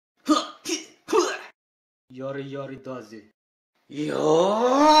Yori Yori does it.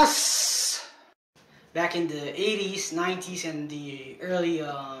 Yes! Back in the 80s, 90s, and the early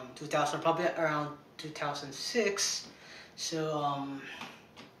 2000, probably around 2006. So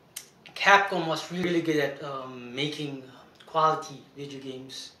Capcom was really good at making quality video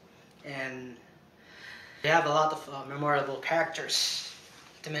games, and they have a lot of memorable characters.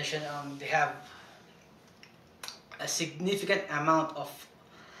 To mention, they have a significant amount of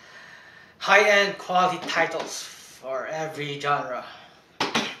high-end quality titles for every genre.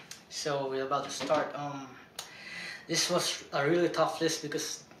 So we're about to start. This was a really tough list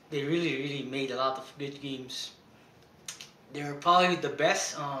because they really made a lot of good games. They're probably the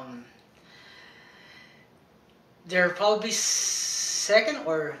best. They're probably second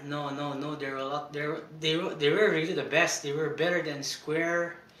or no. They're a lot. They were really the best. They were better than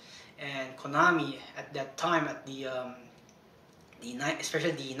Square and Konami at that time, at the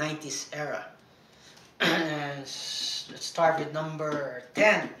especially the 90s era. And let's start with number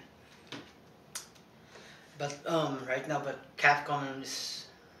 10. But right now, Capcom is,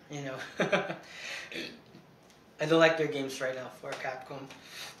 I don't like their games right now for Capcom.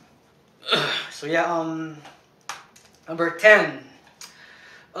 So yeah, number 10.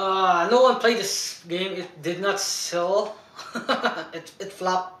 No one played this game. It did not sell. it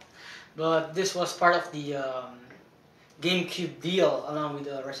flopped. But this was part of the GameCube deal, along with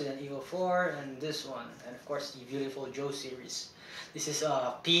Resident Evil 4 and this one, and of course the Beautiful Joe series. This is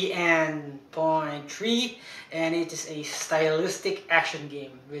PN.3, and it is a stylistic action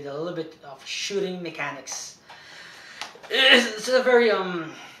game with a little bit of shooting mechanics. It's a very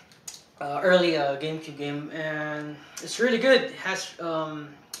early GameCube game, and it's really good. It has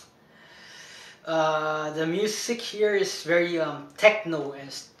the music here is very techno,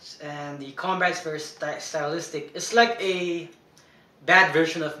 and the combat is very stylistic. It's like a bad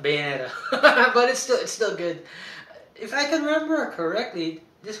version of Bayonetta, but it's still good. If I can remember correctly,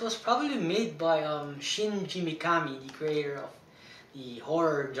 this was probably made by Shinji Mikami, the creator of the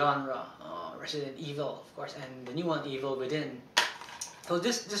horror genre, Resident Evil, of course, and the new one, Evil Within. So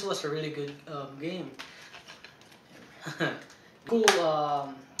this was a really good game. Cool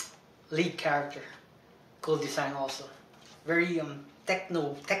lead character, cool design also. Very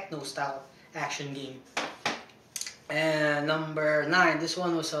techno style action game. And number 9, this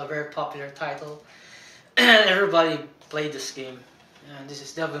one was a very popular title. Everybody played this game. And this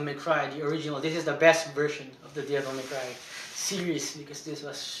is Devil May Cry, the original. This is the best version of the Devil May Cry series because this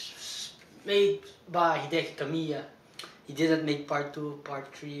was made by Hideki Kamiya. He didn't make part 2,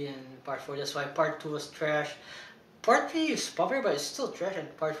 part 3, and part 4. That's why part 2 was trash. Part 3 is popular, but it's still trash,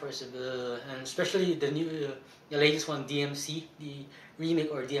 and part 4 is and especially the the latest one, DMC, the remake,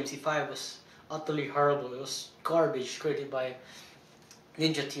 or DMC5, was utterly horrible. It was garbage, created by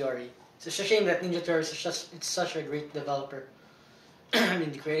Ninja Theory. It's a shame that Ninja Theory is such a great developer. I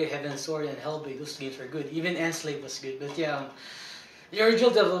mean, the created Heaven Sword and Hellblade, those games were good. Even Enslave was good, but yeah, the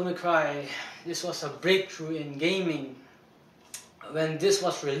original Devil May Cry, this was a breakthrough in gaming. When this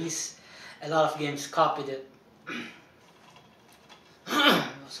was released, a lot of games copied it.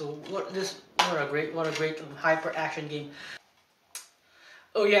 So what a great hyper action game.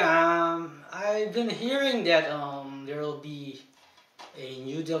 Oh yeah, I've been hearing that there will be a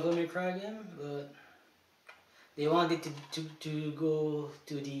new Devil May Cry game, but they wanted to go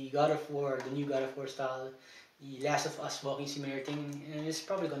to the God of War, the new God of War style, the Last of Us walking simulator thing, and it's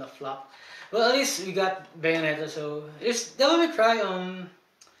probably gonna flop. Well, at least we got Bayonetta, so it's Devil May Cry.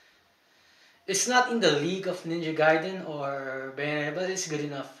 It's not in the league of Ninja Gaiden or Bayonetta, but it's good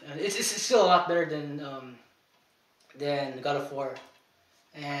enough. And it's still a lot better than God of War,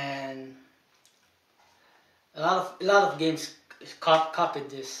 and a lot of games copied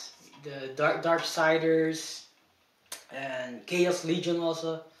this. The Darksiders and Chaos Legion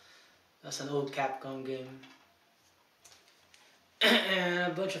also. That's an old Capcom game,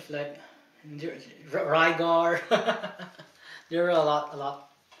 and a bunch of like Rygar. There were a lot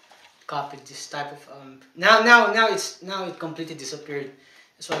copied this type of now it completely disappeared.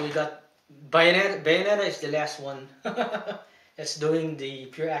 That's why we got Bayonetta. Bayonetta is the last one that's doing the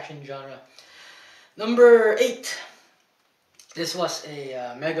pure action genre. Number 8. This was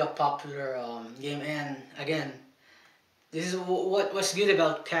a mega popular game, and again, this is what's good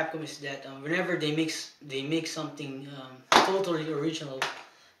about Capcom is that whenever they make something totally original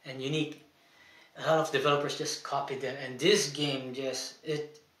and unique, a lot of developers just copied them, and this game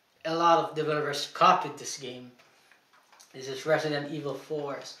a lot of developers copied this game. This is Resident Evil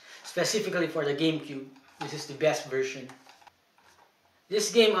 4, specifically for the GameCube. This is the best version.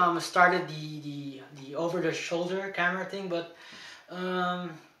 This game started the over-the-shoulder camera thing, but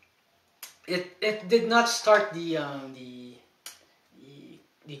it did not start the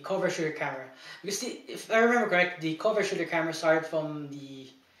cover shooter camera, because if I remember correct, the cover shooter camera started from the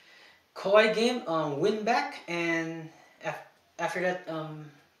Koi game, Winback, and after that,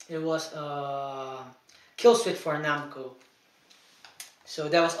 it was Kill Switch for Namco. So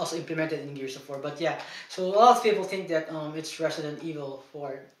that was also implemented in Gears of War. But yeah, so a lot of people think that it's Resident Evil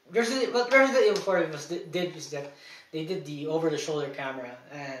 4. What Resident Evil 4 did is that they did the over-the-shoulder camera,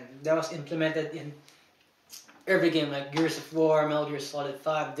 and that was implemented in every game like Gears of War, Metal Gear Solid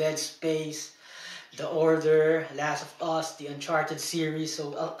 5, Dead Space, The Order, Last of Us, the Uncharted series.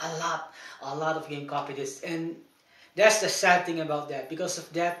 So a lot of game copied this, and that's the sad thing about that. Because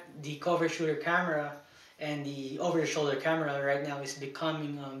of that, the cover shooter camera and the over-the-shoulder camera right now is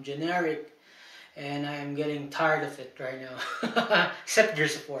becoming generic, and I'm getting tired of it right now. Except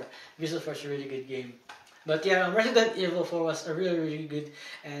Gears of War. Gears of War is a really good game. But yeah, Resident Evil 4 was a really good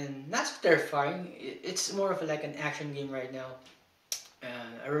and not so terrifying. It's more of like an action game right now.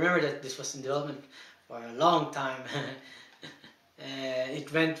 I remember that this was in development for a long time. And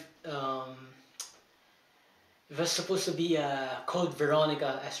it went. It was supposed to be Code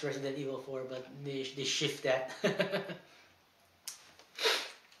Veronica as Resident Evil 4, but they shift that.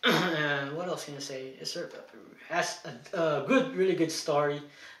 And what else can I say? It has a really good story.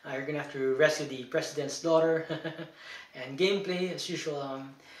 You're gonna have to rescue the president's daughter, and gameplay as usual.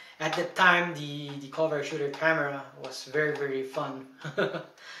 At the time, the cover shooter camera was very fun.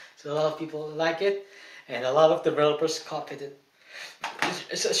 So a lot of people like it, and a lot of developers copied it.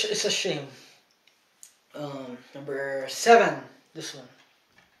 It's a shame. Number 7, this one,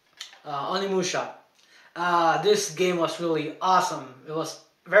 Onimusha. This game was really awesome. It was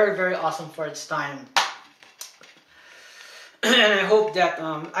very awesome for its time. And I hope that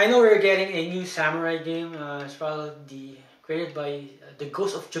I know we're getting a new samurai game. It's probably created by the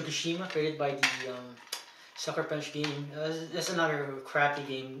Ghost of Tsukushima, created by the Sucker Punch game. That's another crappy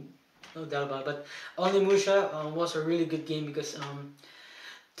game, no doubt about it. But Onimusha was a really good game because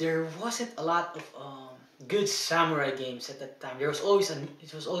there wasn't a lot of good samurai games at that time. It was always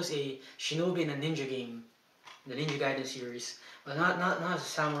a shinobi and a ninja game, the Ninja Gaiden series, but not a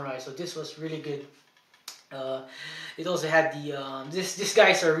samurai. So this was really good. It also had the this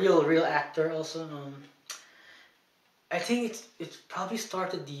guy's a real actor also. I think it probably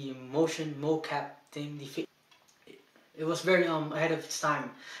started the motion mocap thing. It was very ahead of its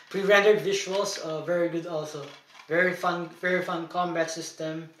time. Pre-rendered visuals, very good also. Very fun combat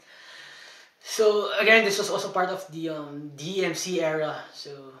system. So again, this was also part of the DMC era.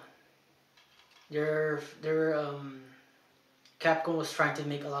 So Capcom was trying to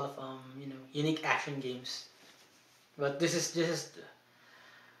make a lot of unique action games, but this is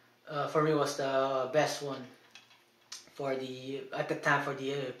for me was the best one for at the time for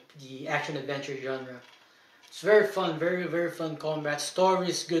the action adventure genre. It's very fun, very fun combat. Story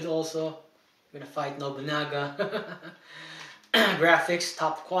is good also. You're gonna fight Nobunaga. Graphics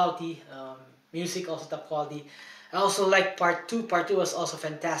top quality. Music also top quality. I also like part 2. Part 2 was also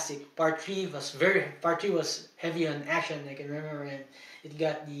fantastic. Part 3 was heavy on action. I can remember, and it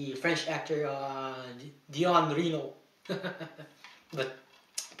got the French actor Dion Reno. But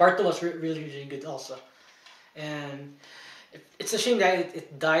part 2 was really good also. And it's a shame that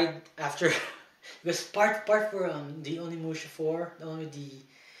it died after because part for the Onimusha 4, the one with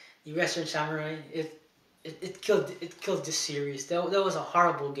the Western Samurai, it killed this series. That was a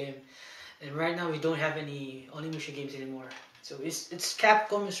horrible game. And right now we don't have any Onimusha games anymore. So it's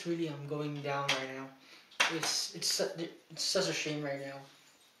Capcom is really going down right now. It's such a shame right now.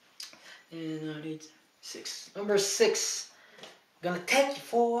 And number 6, gonna take you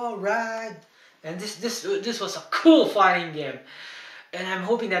for a ride. And this was a cool fighting game, and I'm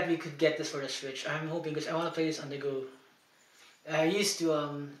hoping that we could get this for the Switch. I'm hoping because I want to play this on the go. I used to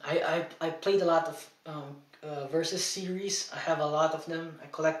I played a lot of Versus series. I have a lot of them. I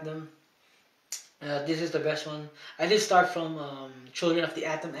collect them. This is the best one. I did start from Children of the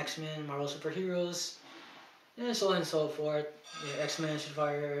Atom, X-Men, Marvel Superheroes, and so on and so forth. Yeah, X-Men,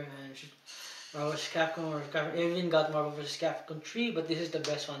 Fire, and Marvel vs. Capcom, I even got Marvel vs. Capcom 3, but this is the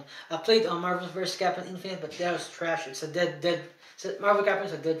best one. I played Marvel vs. Capcom Infinite, but that was trash. It's a dead. Marvel Capcom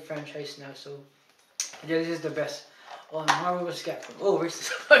is a dead franchise now, so yeah, this is the best. Marvel vs. Capcom. Oh, where's this?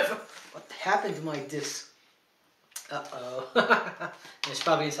 What happened to my disc? It's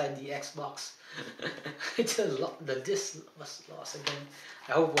probably inside the Xbox. The disc was lost again.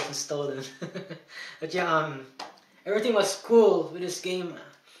 I hope it wasn't stolen. But yeah, everything was cool with this game,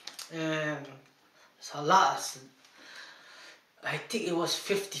 and it's a lot. I think it was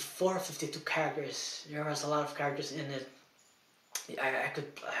 52 characters. There was a lot of characters in it. I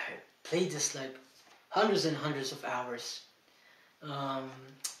play this like hundreds and hundreds of hours. Um,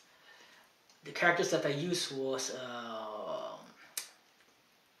 the characters that I used was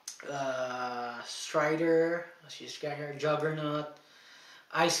Strider, she's got her Juggernaut,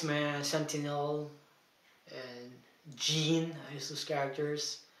 Iceman, Sentinel, and Jean. I used those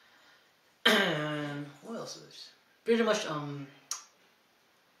characters. And what else was? Pretty much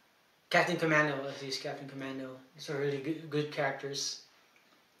Captain Commando. I used Captain Commando. These are really good characters.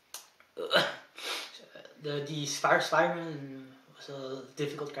 The Spider-Man was a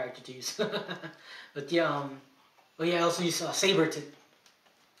difficult character to use. But yeah, oh yeah, I also use Sabretooth.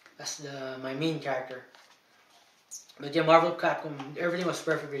 That's my main character. But yeah, Marvel Capcom, everything was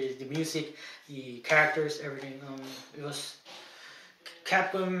perfect. Really. The music, the characters, everything. It was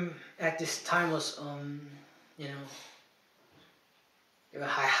Capcom at this time was you know, they're a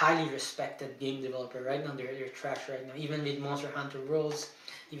highly respected game developer. Right now they're trash right now. Even with Monster Hunter Worlds,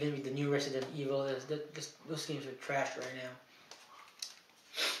 even with the new Resident Evil, those games are trash right now.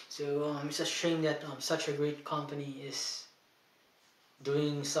 So it's a shame that such a great company is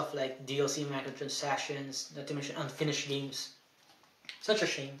doing stuff like DLC microtransactions, not to mention unfinished games. Such a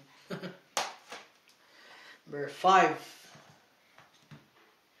shame. Number 5.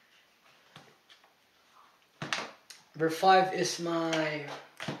 Number 5 is my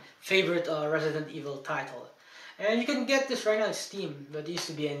favorite Resident Evil title. And you can get this right now on Steam, but it used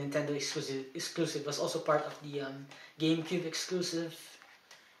to be a Nintendo exclusive. It was also part of the GameCube exclusive.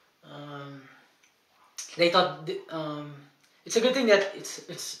 They thought it's a good thing that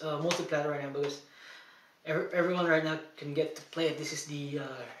it's multiplayer right now, because everyone right now can get to play it. This is the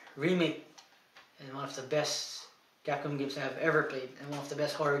remake and one of the best Capcom games I have ever played, and one of the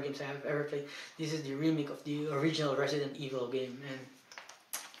best horror games I have ever played. This is the remake of the original Resident Evil game,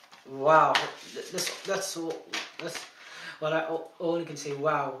 and wow, that's what I only can say.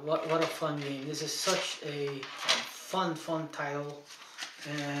 Wow, what a fun game! This is such a fun title,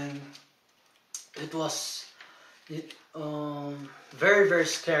 and it was very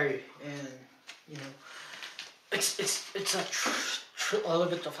scary, and you know, it's a little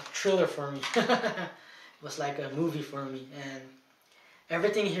bit of a thriller for me. It was like a movie for me, and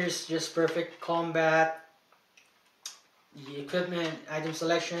everything here is just perfect. Combat, the equipment, item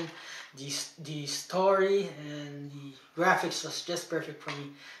selection, the story, and the graphics was just perfect for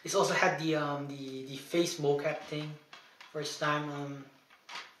me. It's also had the face mocap thing first time.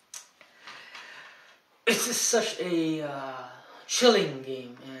 It's just such a chilling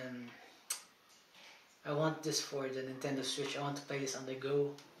game, and I want this for the Nintendo Switch. I want to play this on the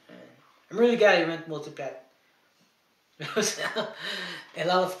go, and I'm really glad I went multiplat. Because a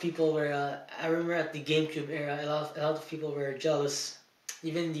lot of people were, I remember at the GameCube era, a lot of people were jealous,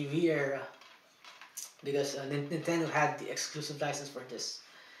 even the Wii era, because Nintendo had the exclusive license for this.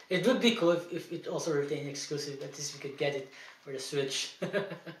 It would be cool if it also retained exclusive, at least we could get it for the Switch.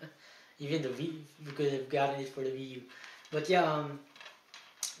 Even the Wii, we could have gotten it for the Wii U. But yeah,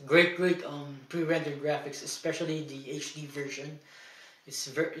 great pre-rendered graphics, especially the HD version.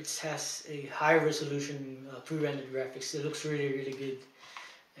 It has a high resolution pre-rendered graphics. It looks really good,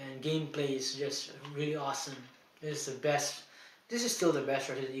 and gameplay is just really awesome. It's the best. This is still the best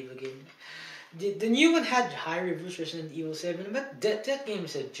Resident Evil game. The new one had high reviews, Resident Evil 7, but that game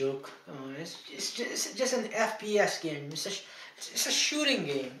is a joke. It's just an FPS game. It's a shooting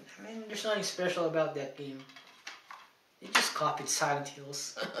game. I mean, there's nothing special about that game. They just copied Silent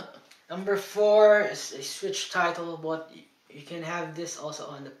Hills. Number 4 is a Switch title, but you can have this also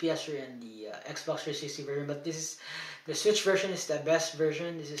on the PS3 and the Xbox 360 version. But this is the Switch version is the best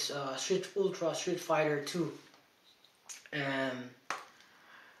version. This is Street Fighter 2, and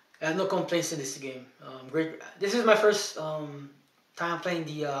I have no complaints in this game. Great. This is my first time playing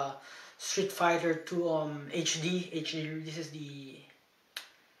the Street Fighter 2 HD. This is the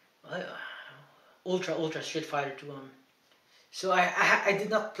Ultra Street Fighter 2. So I did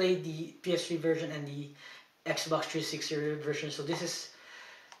not play the PS3 version and the Xbox 360 version. So this is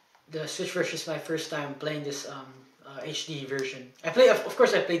the Switch version. Is my first time playing this HD version. Of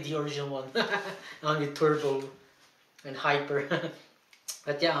course, I played the original one on the Turbo and Hyper.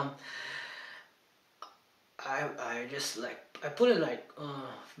 But yeah, I just I put it like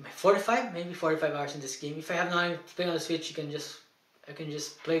 45 hours in this game. If I have nothing to play on the Switch, I can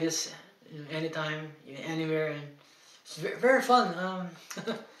just play this anytime, anywhere, and it's very fun.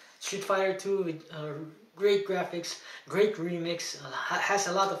 Street Fighter 2 with great graphics, great remix, has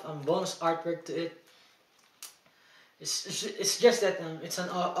a lot of bonus artwork to it. It's just that it's an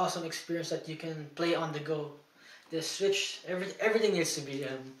awesome experience that you can play on the go. The Switch, everything needs to be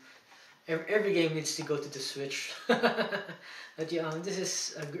every game needs to go to the Switch. But yeah, this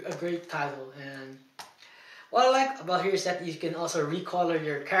is a great title, and what I like about here is that you can also recolor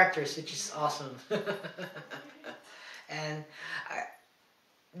your characters, which is awesome. And I,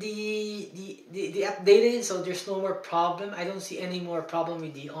 the updated, so there's no more problem. I don't see any more problem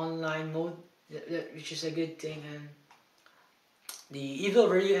with the online mode, which is a good thing. And the Evil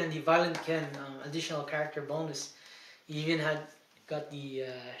Ryu and the Violent Ken additional character bonus, you even had got the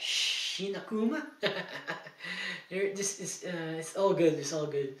Shinakuma. This is it's all good. It's all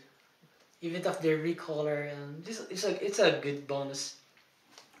good. Even if they recolor, this it's a good bonus.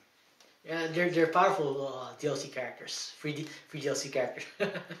 Yeah, they're powerful DLC characters, free DLC characters.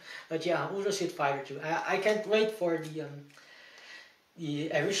 But yeah, Ultra Street Fighter 2. I can't wait for the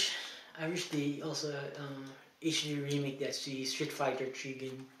I wish they also HD remake that's the Street Fighter 3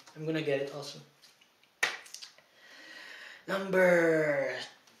 game. I'm gonna get it also. Number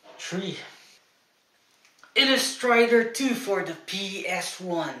 3. Illustrator 2 for the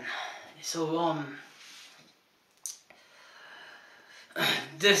PS1. So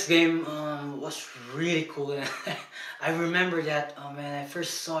this game was really cool. I remember that when I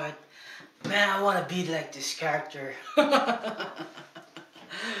first saw it, man, I want to be like this character.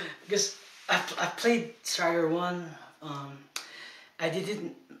 Because I played Strider 1, I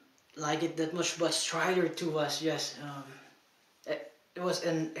didn't like it that much, but Strider 2 was just, it was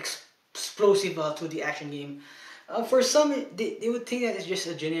an explosive 2D action game. For some, they would think that it's just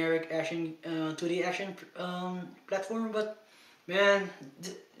a generic action 2D action platform, but man,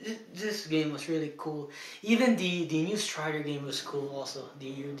 this game was really cool. Even the new Strider game was cool also.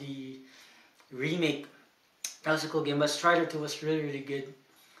 The remake, that was a cool game, but Strider 2 was really good.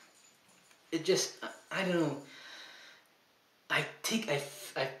 It just, I don't know. I think I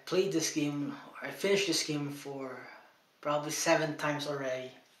played this game, I finished this game for probably 7 times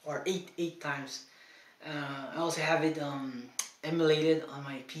already, or 8 times. I also have it emulated on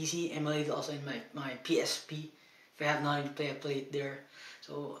my PC, emulated also in my PSP. If I have nothing to play, I play it there.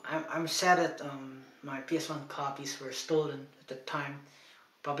 So I'm sad that my PS1 copies were stolen at the time.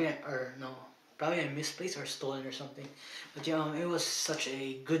 Probably I misplaced or stolen or something. But yeah, it was such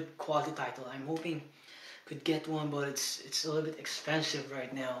a good quality title. I'm hoping could get one, but it's a little bit expensive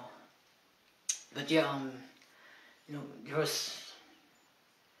right now. But yeah, you know, there was,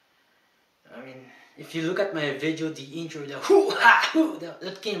 I mean, if you look at my video, the intro, the hoo ha hoo,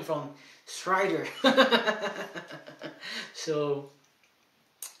 that came from Strider. So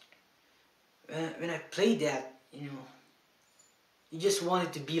when I played that, you know, you just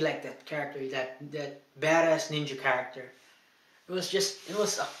wanted to be like that character, that badass ninja character. It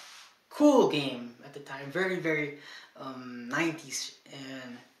was a cool game at the time, very 90s,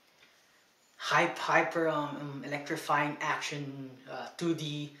 and hyper electrifying action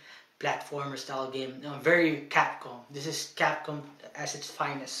 2D platformer style game. Very Capcom. This is Capcom as its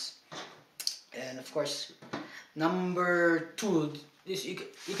finest. And of course, number 2. This you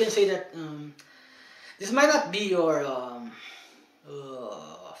can say that this might not be your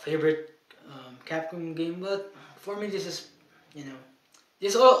favorite Capcom game, but for me this is, you know,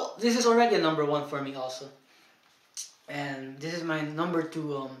 this is already a number 1 for me also. And this is my number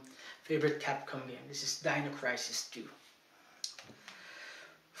 2 favorite Capcom game. This is Dino Crisis 2.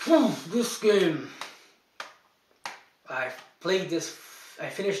 This game, I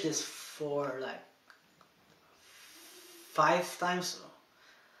finished this for like 5 times,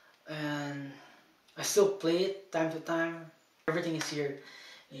 and I still play it time to time. Everything is here.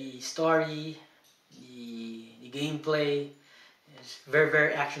 The story, the gameplay is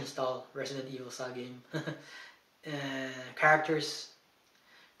very action style Resident Evil style game. And characters,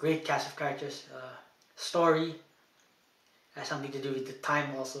 great cast of characters. Story has something to do with the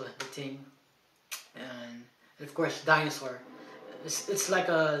time also, the thing, and of course dinosaur. It's like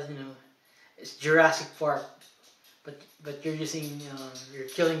a, you know, it's Jurassic Park, but you're using you're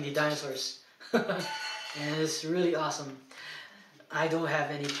killing the dinosaurs, and it's really awesome. I don't have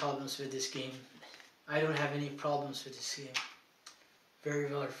any problems with this game. Very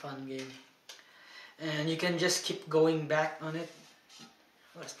fun game, and you can just keep going back on it.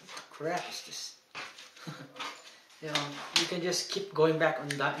 What crap is this? You know, you can just keep going back on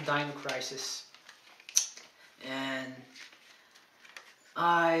Dino Crisis, and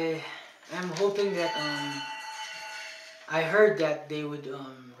I am hoping that I heard that they would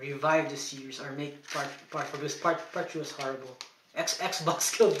revive the series or make part for this. Part 2 was horrible.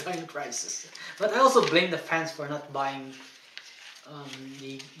 Xbox killed Dino Crisis, but I also blame the fans for not buying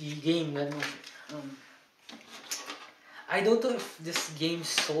the game that much. I don't know if this game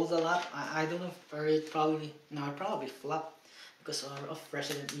sold a lot. I don't know if it probably flopped because of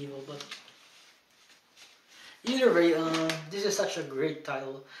Resident Evil. But Either way, this is such a great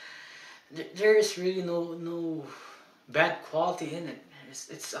title. There is really no bad quality in it.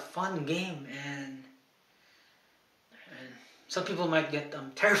 It's a fun game, and some people might get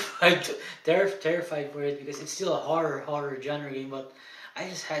terrified for it because it's still a horror genre game. But I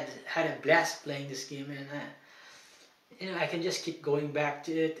just had a blast playing this game, and I can just keep going back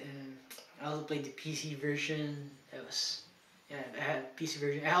to it. And I also played the PC version. It was Yeah, I had PC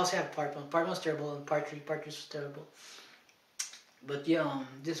version. I also have part one. Part one was terrible, and part two was terrible. But yeah,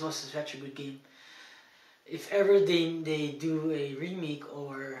 this was such a good game. If ever they do a remake,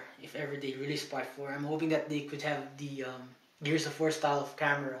 or if ever they release part four, I'm hoping that they could have the Gears of War style of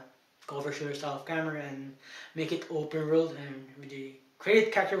camera, cover shooter style of camera, and make it open world. And with the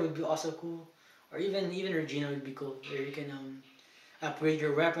created character would be also cool, or even Regina would be cool, where you can upgrade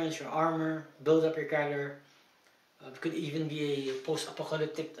your weapons, your armor, build up your character. It could even be a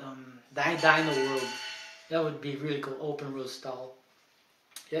post-apocalyptic dino world. That would be really cool, open world style.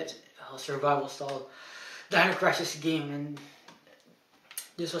 Yeah, survival style Dino Crisis game, and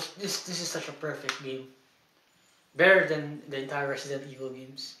this is such a perfect game, better than the entire Resident Evil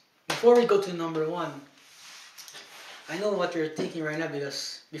games. Before we go to number one, I know what you're thinking right now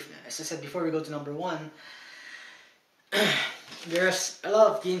because, as I said, before we go to number one, there's a lot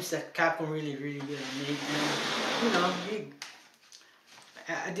of games that Capcom really made, and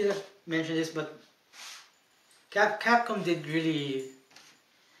I didn't mention this, but Capcom did really.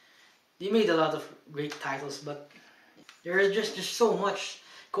 They made a lot of great titles, but there is just so much.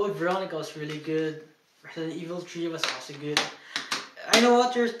 Code Veronica was really good. Resident Evil 3 was also good. I know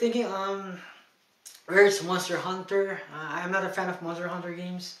what you're thinking. Where's Monster Hunter? I'm not a fan of Monster Hunter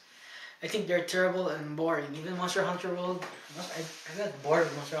games. I think they're terrible and boring. Even Monster Hunter World, I got bored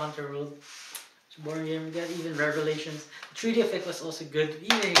of Monster Hunter World. It's a boring game. We got even Revelations. The 3D effect was also good.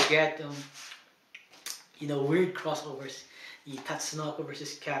 Even you get weird crossovers. The Tatsunoko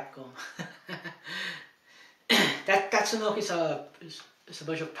versus Capcom. That Tatsunoko is a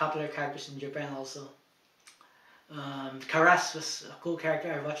bunch of popular characters in Japan also. Karas was a cool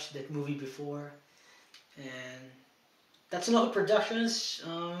character. I watched that movie before. And Tatsunoko Productions,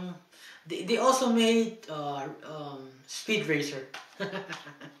 they also made Speed Racer.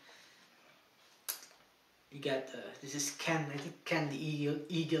 You got this is Ken, I think Ken the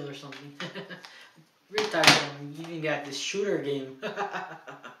Eagle or something. Great title. You even got this shooter game.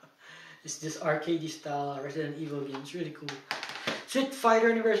 It's this arcade style Resident Evil game. It's really cool. Street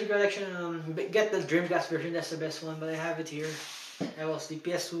Fighter Anniversary Collection. Get the Dreamcast version. That's the best one, but I have it here. I was the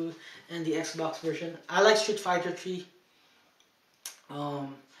PS2 and the Xbox version. I like Street Fighter 3.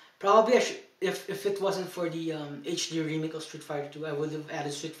 Probably I should, if it wasn't for the HD remake of Street Fighter 2, I would have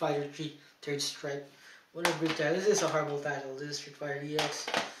added Street Fighter 3 Third Strike. What a great title. This is a horrible title. This is Street Fighter EX.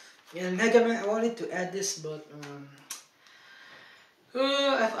 And Mega Man, I wanted to add this, but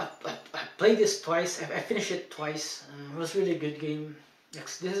I played this twice. I finished it twice. It was really a good game.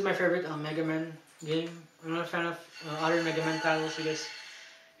 This is my favorite Mega Man game. I'm not a fan of other Mega Man titles because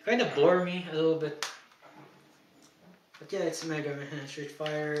it kind of bore me a little bit. But yeah, it's Mega Man, Street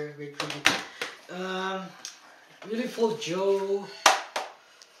Fighter, great game. Beautiful Joe.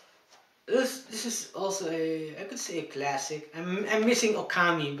 This is also I could say a classic. I'm missing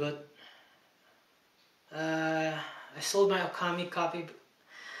Okami, but I sold my Okami copy.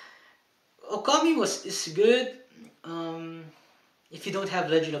 Okami is good if you don't have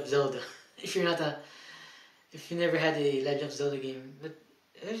Legend of Zelda. If you never had a Legend of Zelda game, but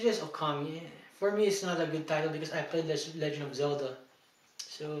it's just Okami. For me, it's not a good title because I played Legend of Zelda.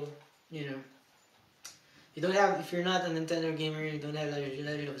 So if you're not a Nintendo gamer, you don't have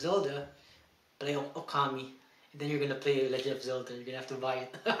Legend of Zelda, play Okami. And then you're gonna play Legend of Zelda. You're gonna have to buy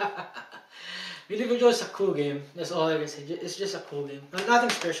it. Beautiful Joe is a cool game. That's all I can say. It's just a cool game. Nothing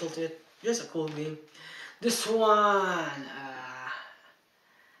special to it. Just a cool game. This one,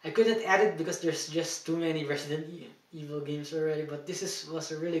 I couldn't add it because there's just too many Resident Evil games already. But this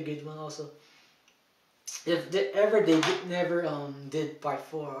was a really good one also. If they never did part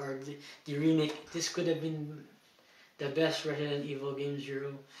 4 or the remake, this could have been the best Resident Evil game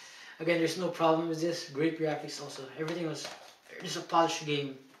 0. Again, there's no problem with this. Great graphics also. Everything was just a polished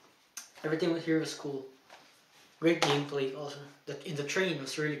game. Everything here was cool. Great gameplay also. That in the train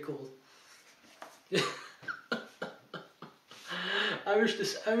was really cool. I wish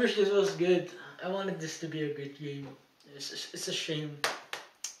this was good. I wanted this to be a good game. It's a shame.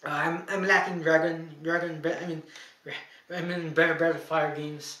 I'm lacking Breath of Fire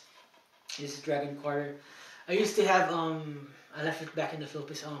games. This is Dragon Quarter. I used to have I left it back in the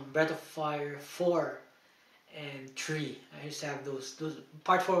Philippines. Breath of Fire 4 and 3. I used to have those.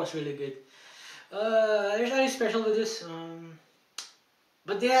 Part 4 was really good. There's nothing special with this.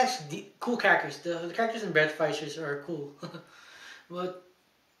 But they have cool characters. The characters in Breath Fighters are cool. But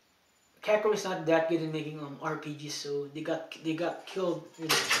Capcom is not that good in making RPGs, so they got killed.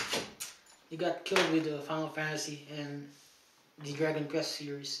 They got killed with the Final Fantasy and the Dragon Quest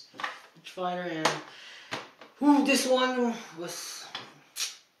series. Street Fighter and this one was,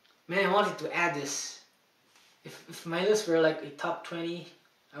 man, I wanted to add this. If my list were like a top 20,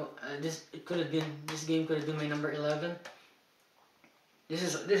 this game could have been my number 11. This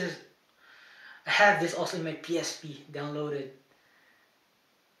is I have this also in my PSP downloaded.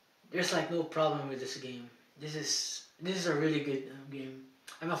 There's like no problem with this game. This is a really good game.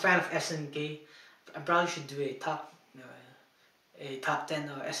 I'm a fan of SNK. I probably should do a top 10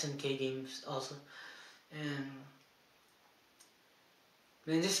 SNK games also. And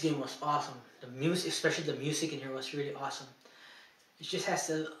man, this game was awesome. The music, especially the music in here, was really awesome. It just has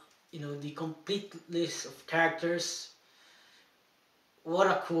the complete list of characters. What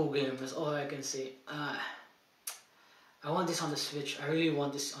a cool game! That's all I can say. I want this on the Switch. I really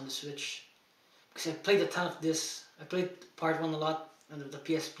want this on the Switch because I played a ton of this. I played part 1 a lot on the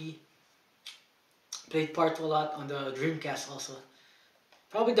PSP. Played part 2 a lot on the Dreamcast also.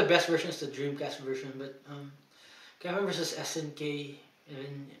 Probably the best version is the Dreamcast version, but Capcom vs SNK,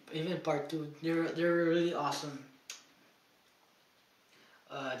 even part 2, they're really awesome.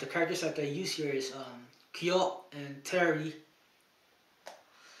 The characters that I use here is Kyo and Terry.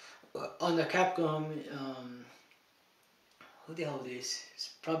 On the Capcom, who the hell is? It's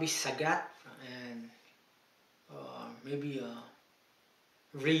probably Sagat and maybe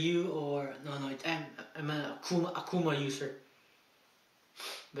Ryu or no, I'm an Akuma user.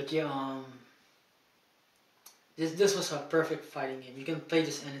 But yeah, this was a perfect fighting game. You can play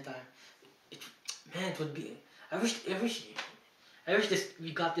this anytime. Man, it would be. I wish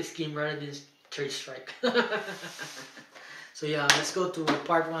we got this game rather than Third Strike. So yeah, let's go to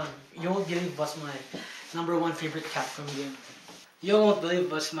part 1. You won't believe what's my number 1 favorite Capcom game. You won't believe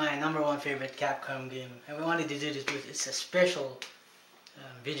what's my number 1 favorite Capcom game. I wanted to do this because it's a special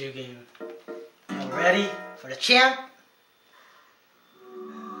video game. Ready for the champ?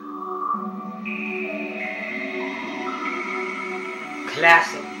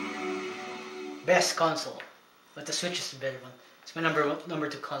 Classic. Best console. But the Switch is the better one. It's my number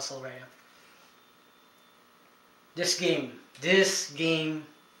 2 console right now. This game.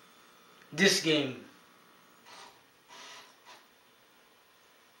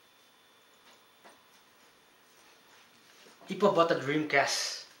 People bought a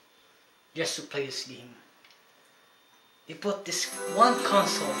Dreamcast just to play this game. They bought this one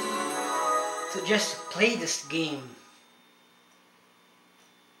console to just play this game.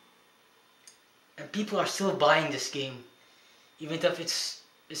 And people are still buying this game, even if it's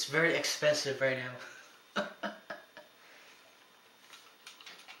very expensive right now.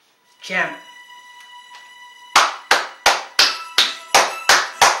 Champ.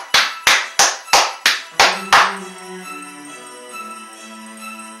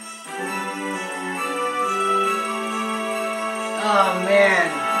 Oh man.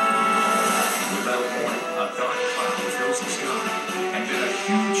 Without warning, a dark cloud fills the sky, and then a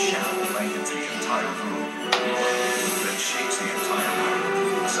huge shadow blankets the entire room. That shakes the entire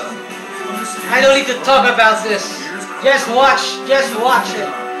room. Suddenly, I don't need to talk about this. Just watch it.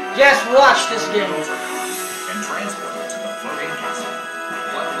 Just watch this game. And transported to the floating castle.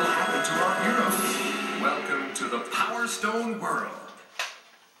 What will happen to our heroes? Welcome to the Power Stone world.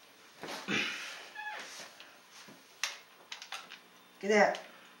 Look at that.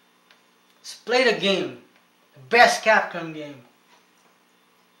 Let's play the game. The best Capcom game.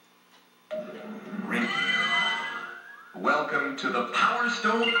 Welcome to the Power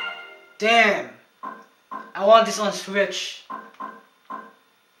Stone. Damn. I want this on Switch.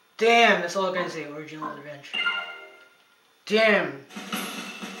 Damn, that's all I can say. Original adventure. Damn.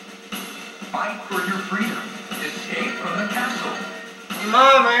 Fight for your freedom. Escape from the castle. Come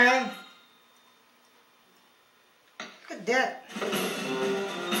on, man. Look at that.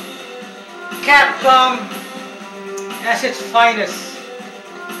 Capcom at its finest.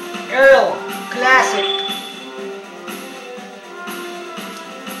 Earl Classic.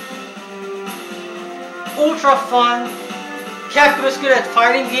 Ultra fun. Capcom is good at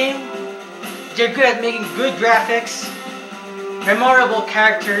fighting game. They're good at making good graphics. Memorable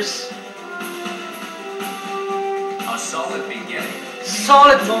characters. A solid beginning.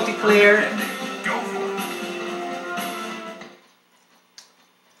 Solid multiplayer. Go for it.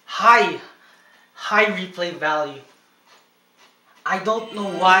 High replay value. I don't know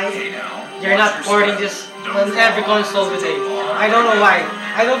why they're not porting this on every console today. I don't know why.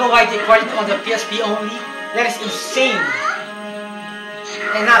 I don't know why they put it on the PSP only. That is insane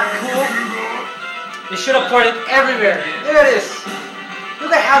and not cool. They should have put it everywhere. Look at this.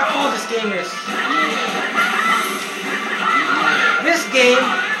 Look at how cool this game is. This game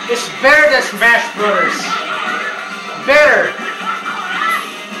is better than Smash Brothers. Better.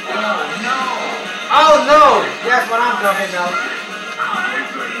 Oh no! That's what I'm talking about.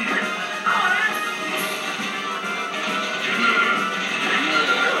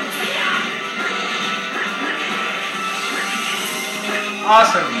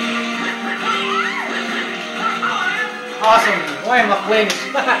 Awesome. Awesome. Why am I playing this?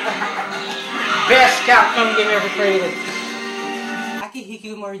 Best Capcom game ever created. Aki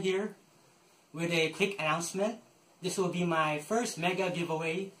Hikikomori here with a quick announcement. This will be my first mega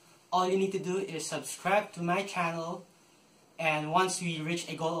giveaway. All you need to do is subscribe to my channel, and once we reach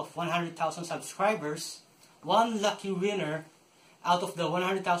a goal of 100,000 subscribers, one lucky winner out of the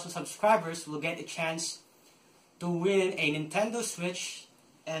 100,000 subscribers will get a chance to win a Nintendo Switch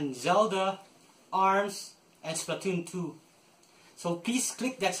and Zelda, ARMS, and Splatoon 2. So please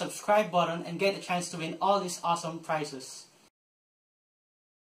click that subscribe button and get a chance to win all these awesome prizes.